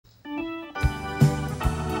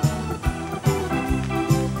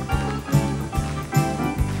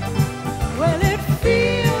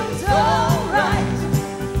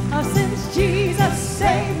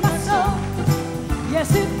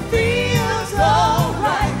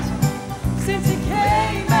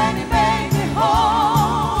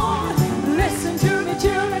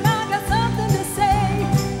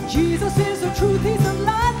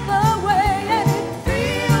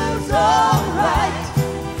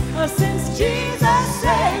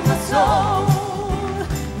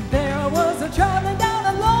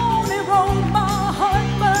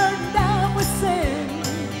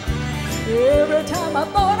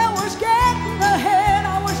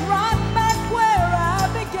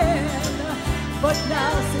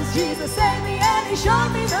Jesus saved me and he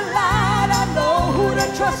showed me the light. I know who to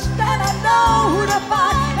trust and I know who to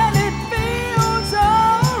find, and it feels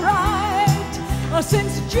alright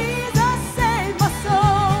since Jesus saved my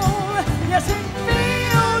soul. Yes, it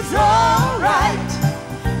feels alright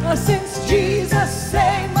since Jesus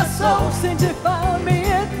saved my soul. Since he found me,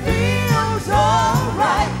 it feels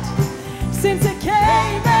alright since he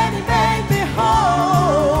came and he made me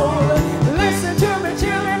whole. Listen to me,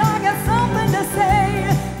 children, I got something to say.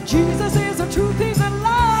 Jesus is the truth, he's the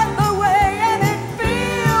light, the way, and it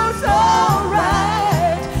feels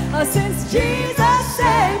alright since Jesus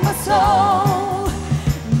saved my soul.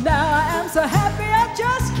 Now I am so happy I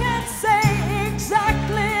just can't say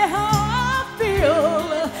exactly how I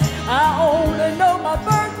feel. I only know my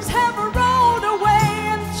burdens have rolled away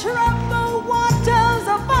and troubled waters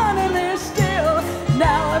are finally still.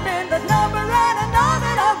 Now I'm in the number and I know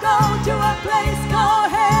that I'll go to a place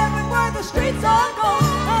called heaven where the streets are gold,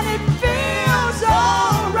 and it feels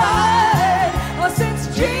alright since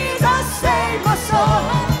Jesus saved my soul.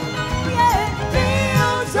 Yeah, it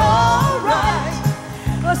feels alright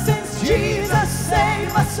since Jesus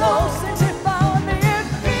saved my soul. Since he found me, it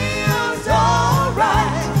feels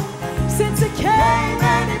alright since he came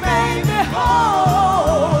and he made me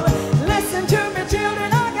whole. Listen to me,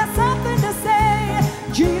 children, I got something to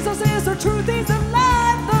say. Jesus is the truth, he's the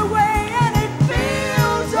light, the way, and it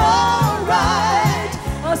feels alright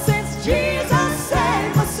since Jesus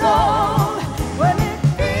saved my soul. Well, it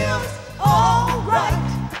feels alright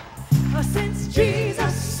since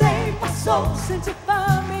Jesus saved my soul. Since he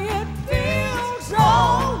found me, it feels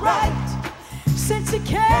alright since he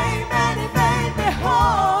came and he made me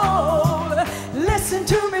whole. Listen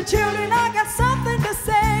to me, children, I got something to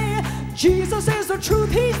say. Jesus is the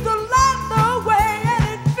truth, he's the light, the way,